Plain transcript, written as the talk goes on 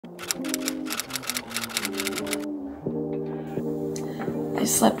I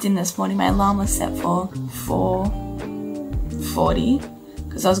slept in this morning. My alarm was set for 4:40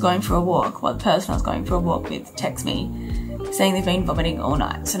 because I was going for a walk. Well, the person I was going for a walk with texted me saying they've been vomiting all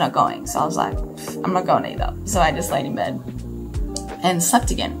night, so not going. So I was like, I'm not going either. So I just laid in bed and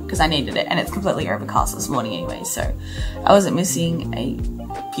slept again because I needed it, and it's completely overcast this morning anyway, so I wasn't missing a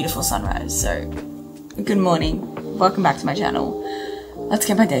beautiful sunrise. So good morning, welcome back to my channel. Let's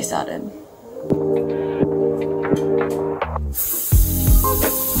get my day started.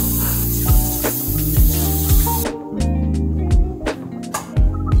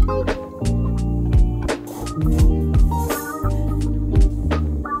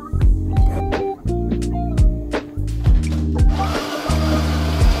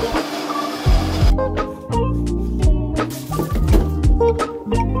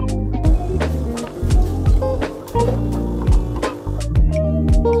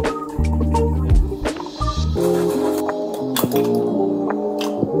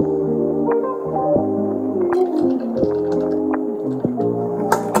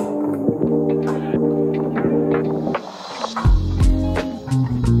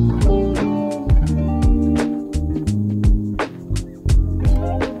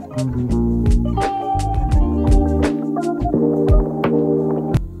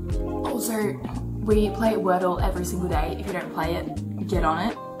 We play Wordle every single day. If you don't play it, get on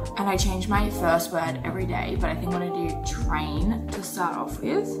it. And I change my first word every day, but I think I'm gonna do train to start off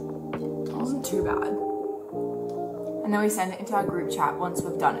with. It wasn't too bad. And then we send it into our group chat once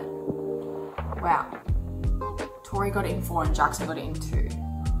we've done it. Wow. Tori got it in 4 and Jackson got it in 2.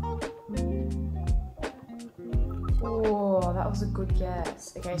 Oh, that was a good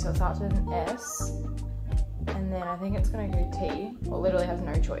guess. Okay, so it starts with an S. And then I think it's gonna go T. Well, literally has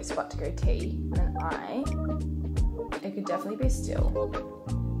no choice but to go T and an I. It could definitely be still.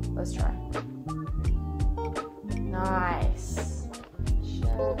 Let's try. Nice.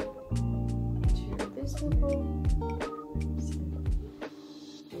 Share to this people.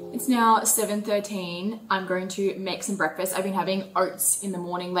 It's now 7:13. I'm going to make some breakfast. I've been having oats in the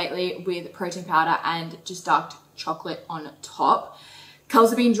morning lately with protein powder and just dark chocolate on top.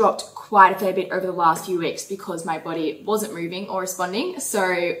 Calories have been dropped quite a fair bit over the last few weeks because my body wasn't moving or responding.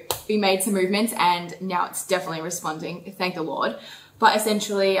 So we made some movements and now it's definitely responding, thank the Lord. But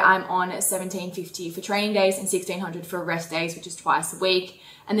essentially I'm on 1750 for training days and 1600 for rest days, which is twice a week.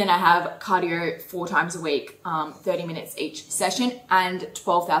 And then I have cardio 4 times a week, 30 minutes each session, and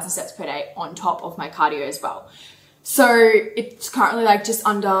 12,000 steps per day on top of my cardio as well. So it's currently like just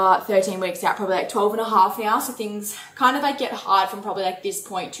under 13 weeks out, probably like 12 and a half now. So things kind of like get hard from probably like this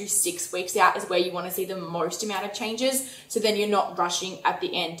point to 6 weeks out is where you want to see the most amount of changes. So then you're not rushing at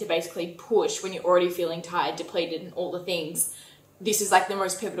the end to basically push when you're already feeling tired, depleted and all the things. This is like the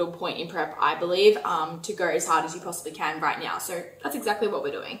most pivotal point in prep, I believe, to go as hard as you possibly can right now. So that's exactly what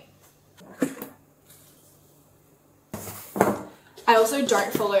we're doing. I also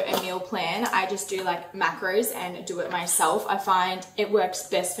don't follow a meal plan. I just do like macros and do it myself. I find it works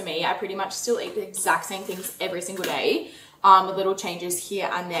best for me. I pretty much still eat the exact same things every single day, with little changes here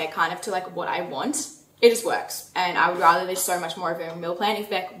and there kind of to like what I want. It just works. And I would rather there's so much more of a meal plan. If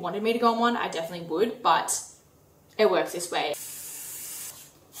Beck wanted me to go on one, I definitely would, but it works this way.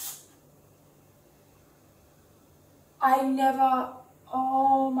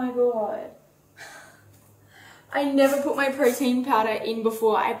 Oh my God. I never put my protein powder in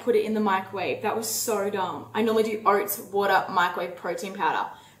before I put it in the microwave. That was so dumb. I normally do oats, water, microwave, protein powder.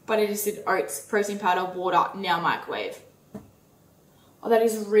 But I just did oats, protein powder, water, now microwave. Oh, that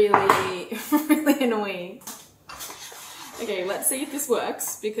is really, really annoying. Okay, let's see if this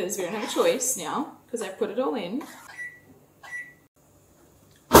works because we don't have a choice now because I put it all in.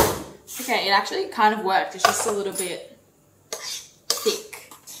 Okay, it actually kind of worked. It's just a little bit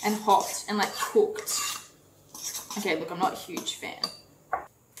thick and hot and like cooked. Okay, look, I'm not a huge fan.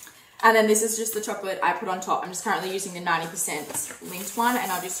 And then this is just the chocolate I put on top. I'm just currently using the 90% linked one, and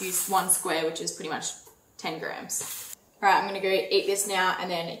I'll just use 1 square, which is pretty much 10 grams. All right, I'm gonna go eat this now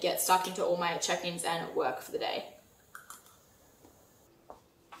and then get stuck into all my check-ins and work for the day.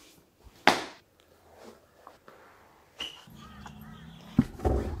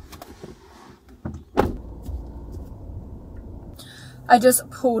 I just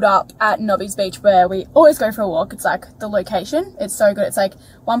pulled up at Nobby's Beach where we always go for a walk. It's like the location. It's so good. It's like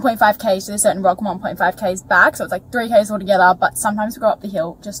 1.5 k's to a certain rock, 1.5 k's back. So it's like 3 k's altogether, but sometimes we go up the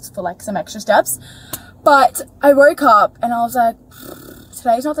hill just for like some extra steps. But I woke up and I was like,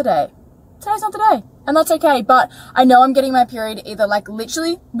 today's not the day. Today's not the day. And that's okay. But I know I'm getting my period either like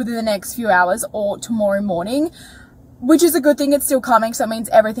literally within the next few hours or tomorrow morning, which is a good thing. It's still coming. So it means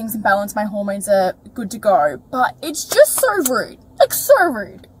everything's in balance. My hormones are good to go. But it's just so rude. Like, like so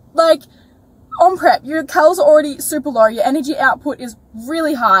rude. Like, on prep, your calories are already super low, your energy output is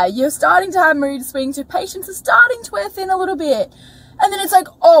really high, you're starting to have mood swings, your patience is starting to wear thin a little bit. And then it's like,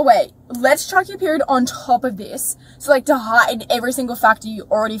 oh wait, let's track your period on top of this. So like to heighten every single factor you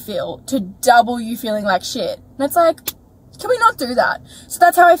already feel, to double you feeling like shit. And it's like, can we not do that? So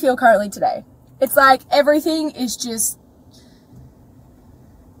that's how I feel currently today. It's like everything is just,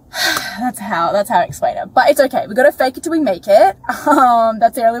 that's how I explain it. But it's okay, we gotta fake it till we make it.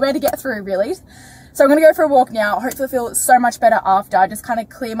 That's the only way to get through, really. So I'm gonna go for a walk now. Hopefully feel so much better after. Just kind of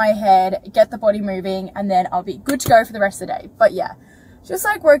clear my head, get the body moving, and then I'll be good to go for the rest of the day. But yeah, just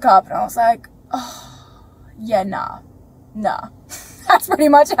like woke up and I was like, oh, yeah, nah. That's pretty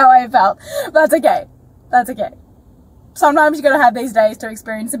much how I felt. But that's okay. Sometimes you gotta have these days to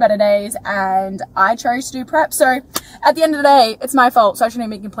experience the better days, and I chose to do prep. So at the end of the day, it's my fault, so I shouldn't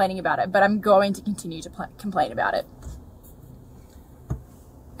be complaining about it, but I'm going to continue to complain about it.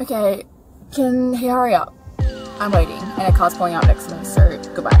 Okay, can he hurry up? I'm waiting, and a car's pulling up next to me, so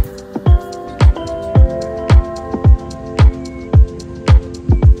goodbye.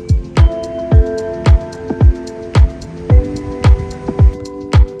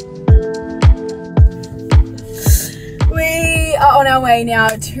 On our way now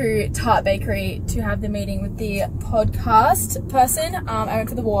to Tart Bakery to have the meeting with the podcast person. I went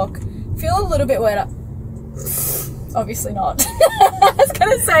for the walk. Feel a little bit wetter. Obviously not. I was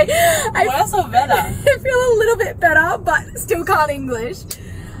gonna say worse or better? I feel a little bit better, but still can't English.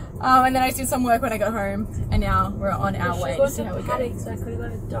 And then I did some work when I got home, and now we're on our way to see how we go. So I could have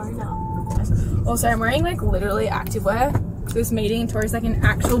got a donut. Also, I'm wearing like literally activewear for this meeting. Tori's like in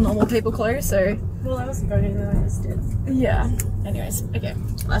actual normal people clothes, so. Well, I wasn't going to, I just did. Yeah. Anyways, okay,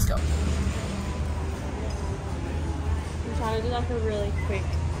 let's go. I'm trying to do like a really quick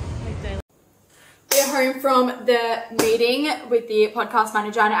daily. We're home from the meeting with the podcast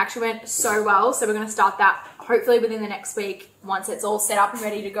manager, and it actually went so well. So we're going to start that hopefully within the next week once it's all set up and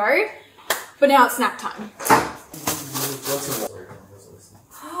ready to go. But now it's snack time.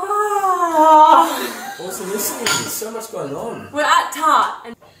 Also listening, there's so much going on. We're at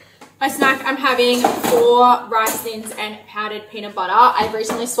Tart. My snack, I'm having 4 rice thins and powdered peanut butter. I've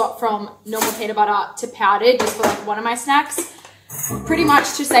recently swapped from normal peanut butter to powdered just for like one of my snacks. Pretty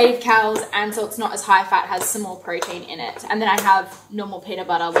much to save calories, and so it's not as high fat, has some more protein in it. And then I have normal peanut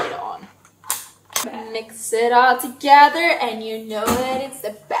butter later on. Mix it all together and you know that it's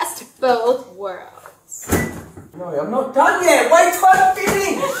the best of both worlds. No, I'm not done yet. Wait till I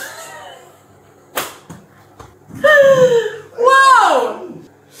finish. Whoa!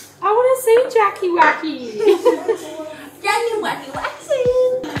 I want to see Jackie Wacky. Jackie Wacky Wacky.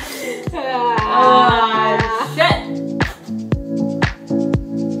 Shit.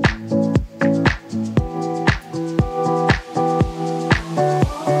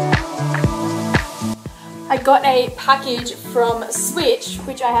 I got a package from Switch,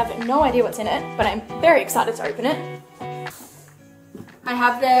 which I have no idea what's in it, but I'm very excited to open it. I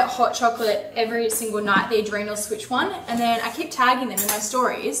have their hot chocolate every single night, the Adrenal Switch one, and then I keep tagging them in my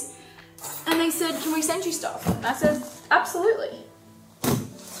stories, and they said, can we send you stuff? And I said, absolutely. So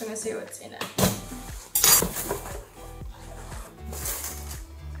I'm gonna see what's in it.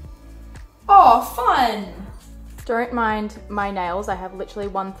 Oh, fun! Don't mind my nails, I have literally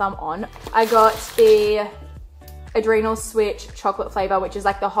one thumb on. I got the Adrenal Switch chocolate flavor, which is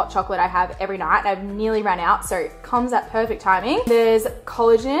like the hot chocolate I have every night. I've nearly ran out, so it comes at perfect timing. There's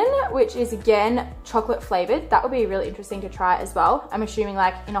collagen, which is again chocolate flavored. That would be really interesting to try as well. I'm assuming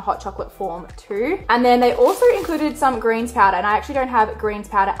like in a hot chocolate form too. And then they also included some greens powder, and I actually don't have greens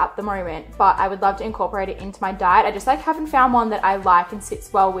powder at the moment, but I would love to incorporate it into my diet. I just like haven't found one that I like and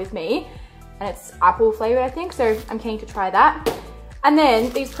sits well with me. And it's apple flavored, I think, so I'm keen to try that. And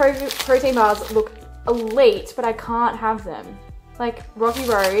then these protein bars look elite, but I can't have them. Like Rocky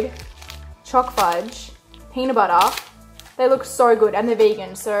Road, choc fudge, peanut butter. They look so good, and they're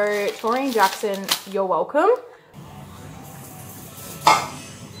vegan. So Tori and Jackson, you're welcome.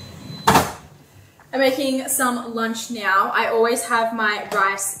 I'm making some lunch now. I always have my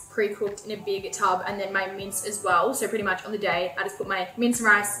rice pre-cooked in a big tub, and then my mince as well. So pretty much on the day, I just put my mince and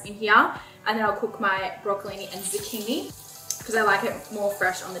rice in here, and then I'll cook my broccoli and zucchini because I like it more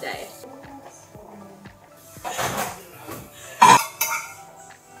fresh on the day.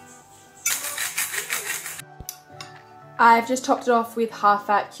 I've just topped it off with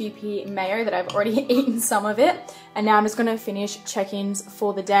half-fat QP mayo that I've already eaten some of it, and now I'm just going to finish check-ins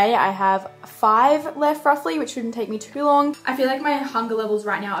for the day. I have 5 left roughly, which shouldn't take me too long. I feel like my hunger levels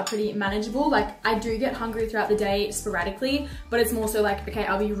right now are pretty manageable. Like, I do get hungry throughout the day sporadically, but it's more so like, okay,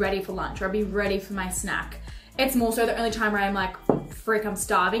 I'll be ready for lunch or I'll be ready for my snack. It's more so the only time where I'm like freak, I'm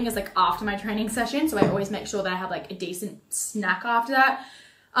starving is like after my training session. So I always make sure that I have like a decent snack after that,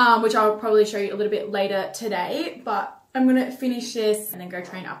 which I'll probably show you a little bit later today. But I'm gonna finish this and then go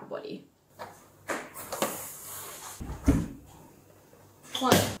train upper body.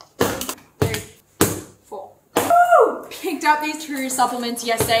 1, 2, 4. Woo! Picked up these 2 supplements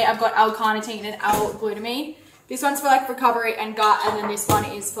yesterday. I've got L-carnitine and L-glutamine. This one's for like recovery and gut, and then this one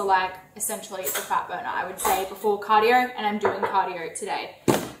is for like essentially a fat burner, I would say, before cardio, and I'm doing cardio today.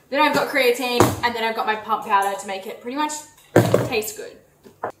 Then I've got creatine, and then I've got my pump powder to make it pretty much taste good.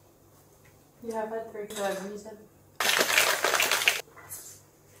 You have had 3 kilos, you said.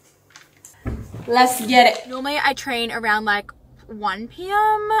 Let's get it. Normally I train around like 1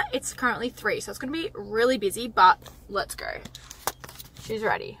 p.m. It's currently 3, so it's gonna be really busy, but let's go. She's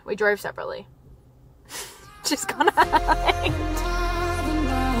ready. We drove separately. She's gonna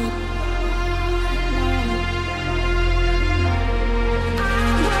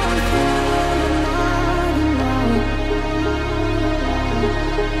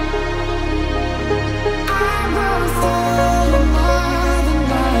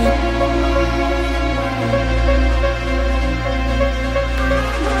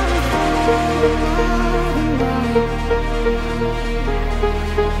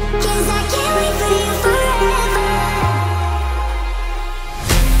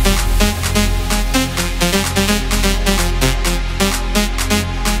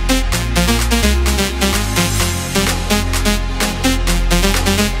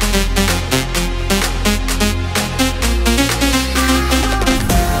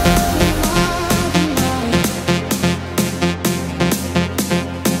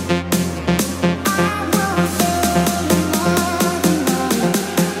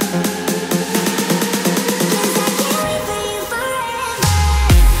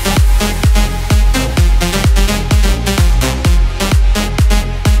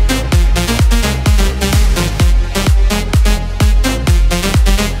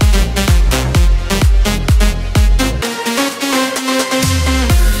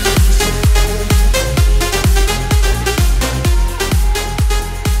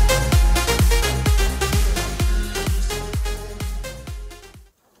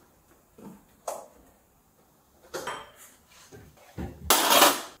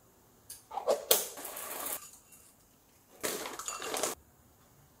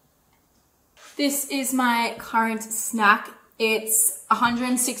This is my current snack. It's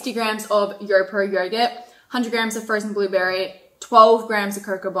 160 grams of YoPro yogurt, 100 grams of frozen blueberry, 12 grams of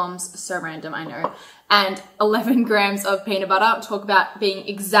cocoa bombs, so random, I know, and 11 grams of peanut butter. Talk about being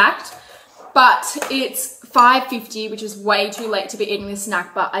exact. But it's 5:50, which is way too late to be eating this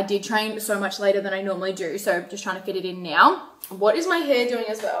snack, but I did train so much later than I normally do, so I'm just trying to fit it in now. What is my hair doing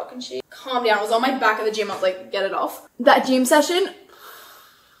as well? Can she calm down? I was on my back at the gym. I was like, get it off. That gym session,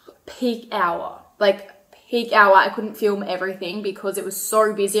 peak hour. Like, peak hour. I couldn't film everything because it was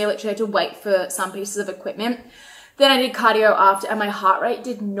so busy. I literally had to wait for some pieces of equipment. Then I did cardio after, and my heart rate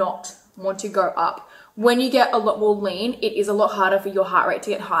did not want to go up. When you get a lot more lean, it is a lot harder for your heart rate to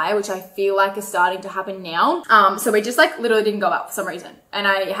get higher, which I feel like is starting to happen now. So it just like literally didn't go up for some reason. And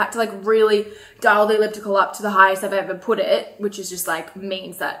I had to like really dial the elliptical up to the highest I've ever put it, which is just like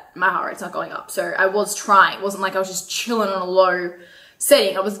means that my heart rate's not going up. So I was trying. It wasn't like I was just chilling on a low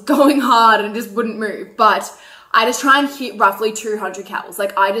setting. I was going hard and just wouldn't move. But I just try and hit roughly 200 calories.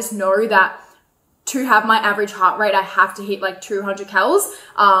 Like I just know that to have my average heart rate, I have to hit like 200 calories.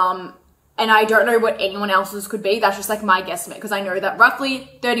 And I don't know what anyone else's could be. That's just like my guesstimate, because I know that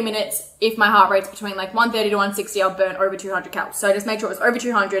roughly 30 minutes, if my heart rate's between like 130 to 160, I'll burn over 200 calories. So I just made sure it was over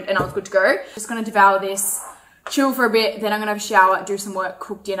 200 and I was good to go. Just gonna devour this, chill for a bit, then I'm gonna have a shower, do some work,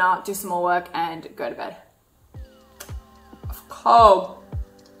 cook dinner, do some more work, and go to bed. Cold.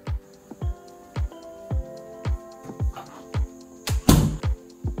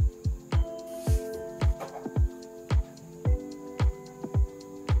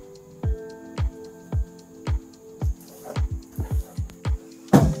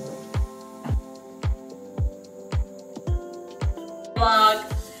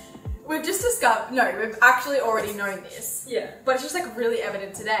 We've just discovered, no, we've actually already known this. Yeah. But it's just like really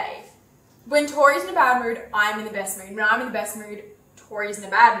evident today. When Tori's in a bad mood, I'm in the best mood. When I'm in the best mood, Tori's in a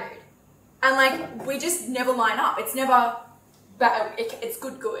bad mood. And like, we just never line up. It's never bad, it's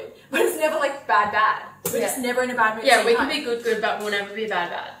good, but it's never like bad. We're just never in a bad mood. Yeah, we can be good, but we'll never be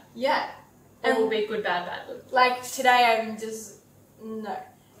bad. Yeah. And we'll be good, bad. Like today I'm just, no.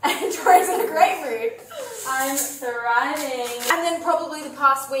 And Tori's in a great mood. I'm thriving. And then probably the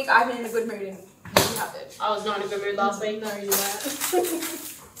past week I've been in a good mood and you haven't. I was not in a good mood last week. No, you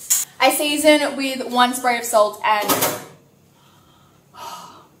weren't. I season with 1 spray of salt and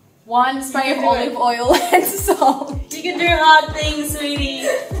 1 spray of olive oil and salt. You can do hard things, sweetie.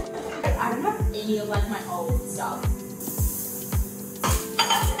 I don't have any of like my old stuff.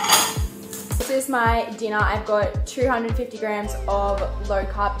 This is my dinner. I've got 250 grams of low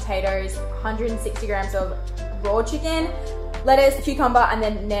carb potatoes, 160 grams of raw chicken, lettuce, cucumber, and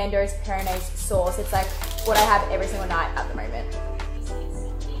then Nando's Peronaise sauce. It's like what I have every single night at the moment.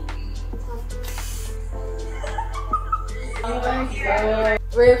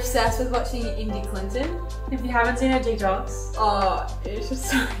 We're obsessed with watching Indie Clinton. If you haven't seen her TikToks, Oh, it's just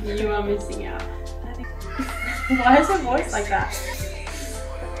so you are missing out. Why is her voice like that?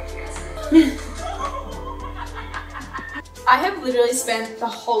 I have literally spent the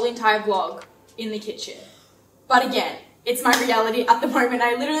whole entire vlog in the kitchen. But again, it's my reality at the moment.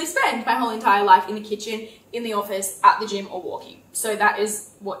 I literally spend my whole entire life in the kitchen, in the office, at the gym, or walking. So that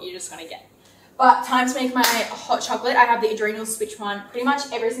is what you're just gonna get. But time to make my hot chocolate. I have the Adrenal Switch one pretty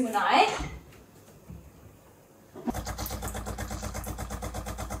much every single night.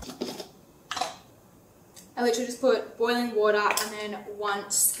 I literally just put boiling water and then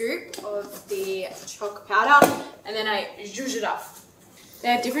 1 scoop of the choc powder, and then I zhuzh it up. They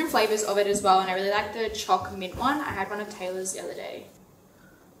have different flavors of it as well, and I really like the choc mint one. I had one of Taylor's the other day.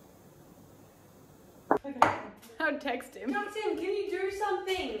 I'll text him. Tim, can you do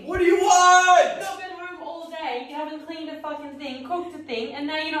something? What do you want? You've been home all day, you haven't cleaned a fucking thing, cooked a thing, and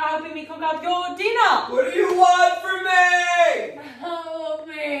now you're not helping me cook up your dinner. What do you want from me? Help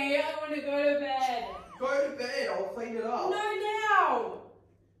me, I want to go to bed. Go to bed, I'll clean it up. No, now.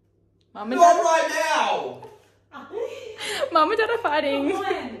 Mum and Not Dad, right now. Mum and Dad are fighting.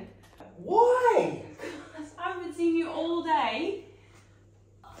 When? Why? I haven't seen you all day.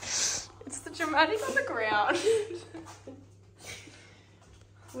 It's the dramatic on the ground.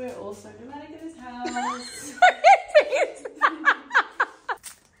 We're all so dramatic in this house.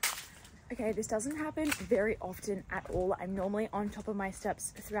 Okay, this doesn't happen very often at all. I'm normally on top of my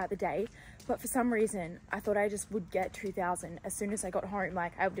steps throughout the day, but for some reason, I thought I just would get 2,000 as soon as I got home.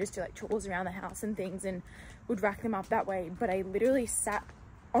 Like, I would just do like chores around the house and things and would rack them up that way. But I literally sat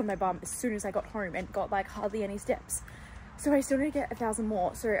on my bum as soon as I got home and got like hardly any steps. So I still need to get 1,000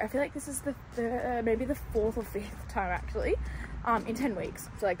 more. So I feel like this is maybe the 4th or 5th time actually, in 10 weeks.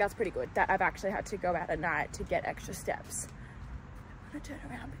 So like, that's pretty good that I've actually had to go out at night to get extra steps. I'm gonna turn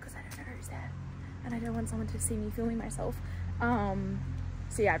around because I don't know who's there and I don't want someone to see me filming myself.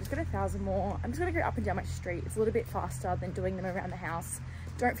 So yeah, I've just got 1,000 more. I'm just gonna go up and down my street. It's a little bit faster than doing them around the house.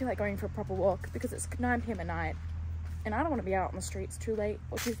 Don't feel like going for a proper walk because it's 9 PM at night and I don't want to be out on the streets too late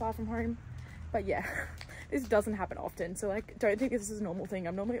or too far from home. But yeah, this doesn't happen often, so like, don't think this is a normal thing.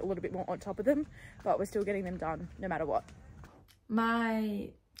 I'm normally a little bit more on top of them, but we're still getting them done no matter what.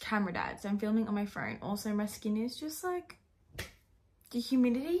 My camera died, so I'm filming on my phone. Also, my skin is just like, the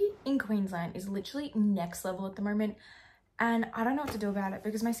humidity in Queensland is literally next level at the moment, and I don't know what to do about it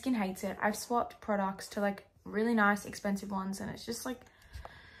because my skin hates it. I've swapped products to like really nice, expensive ones, and it's just like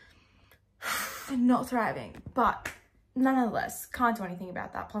not thriving. But nonetheless, can't do anything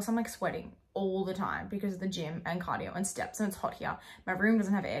about that. Plus, I'm like sweating all the time because of the gym and cardio and steps, and it's hot here. My room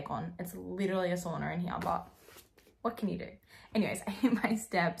doesn't have aircon. It's literally a sauna in here, but what can you do? Anyways, I hit my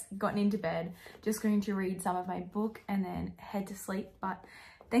steps, gotten into bed, just going to read some of my book and then head to sleep. But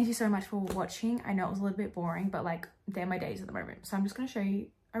thank you so much for watching. I know it was a little bit boring, but like, they're my days at the moment. So I'm just going to show you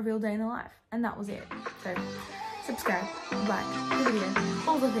a real day in the life, and that was it. So subscribe, like the video,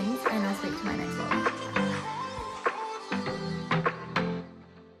 all the things, and I'll speak to my next vlog.